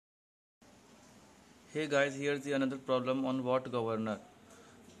Hey guys, here's the another problem on watt governor.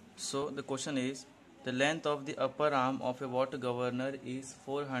 So the question is, the length of the upper arm of a watt governor is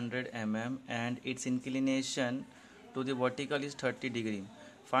 400 mm and its inclination to the vertical is 30 degree.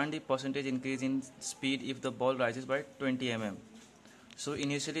 Find the percentage increase in speed if the ball rises by 20 mm. So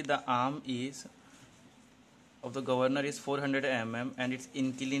initially the arm is of the governor is 400 mm and its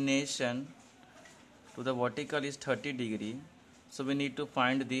inclination to the vertical is 30 degree. So we need to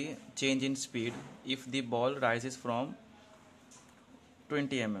find the change in speed if the ball rises from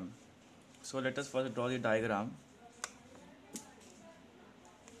 20 mm. So let us first draw the diagram.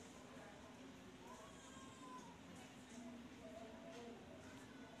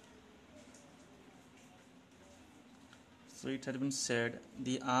 So it has been said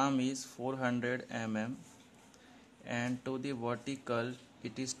the arm is 400 mm and to the vertical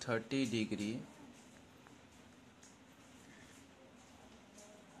it is 30 degree.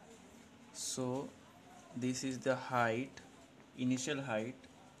 So this is the height, initial height,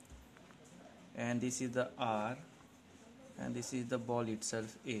 and this is the R, and this is the ball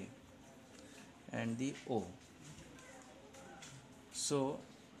itself A and the O. So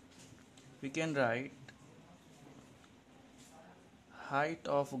we can write height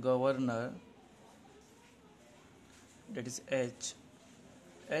of governor, that is H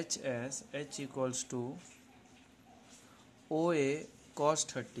as H equals to OA cos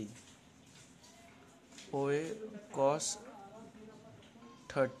 30, OA cos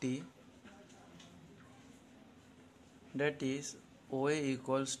 30, that is OA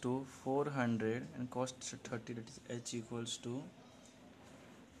equals to 400 and cos 30, that is H equals to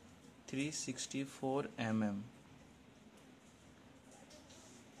 364 mm,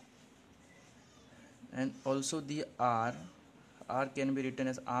 and also the R can be written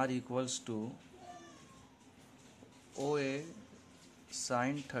as R equals to OA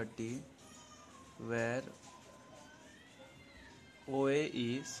sin 30, where OA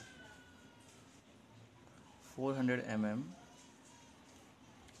is 400 mm.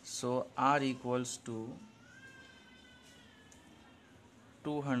 So R equals to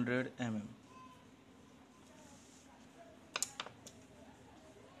 200 mm.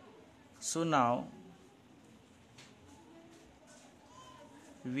 So now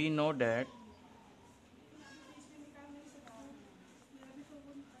we know that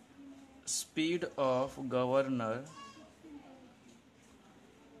speed of governor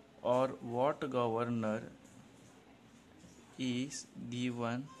or watt governor is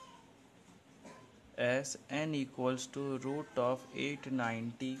given as n equals to root of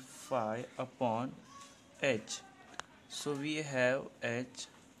 895 upon h. So we have h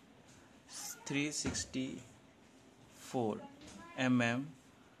 364 mm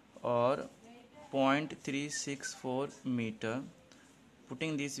or 0.364 meter.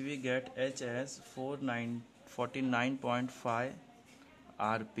 Putting this we get h as 49.5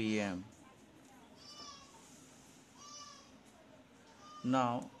 rpm.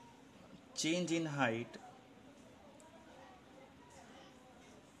 Now change in height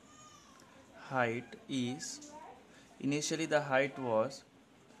is, initially the height was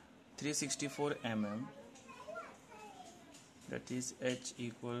 364 mm, that is h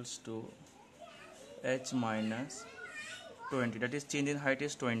equals to h minus 20, that is change in height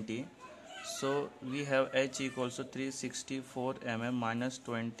is 20. So we have h equals to 364 mm minus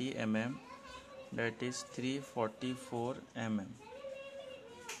 20 mm, that is 344 mm.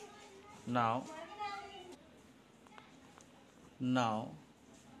 Now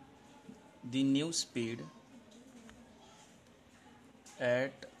the new speed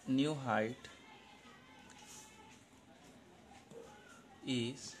at new height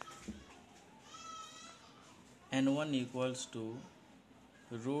is n1 equals to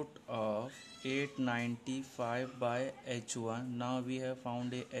root of 895 by h1. Now we have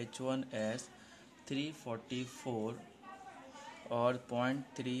found a h1 as 344 or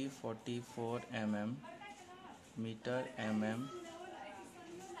 0.344 mm meter mm.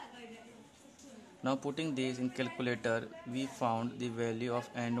 Now putting this in calculator, we found the value of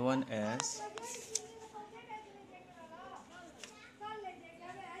n1 as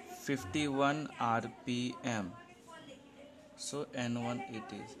 51 rpm. So n1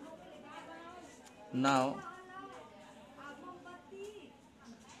 it is. Now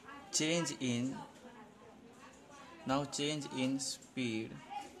change in speed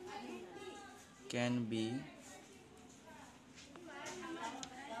can be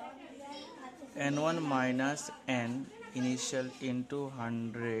n1 minus n initial into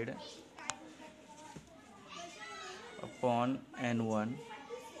 100 upon n1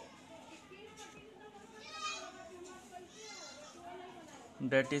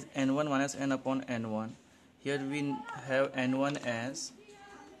 that is n1 minus n upon n1. Here we have n1 as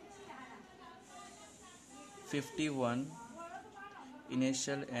 51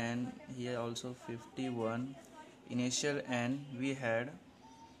 initial n, here also 51 initial n, we had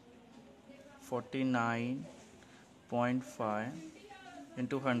 49.5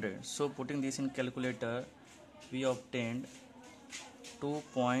 into 100. So putting this in calculator, we obtained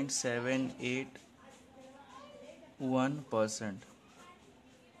 2.781%.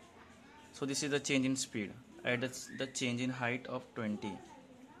 So this is the change in speed at the change in height of 20.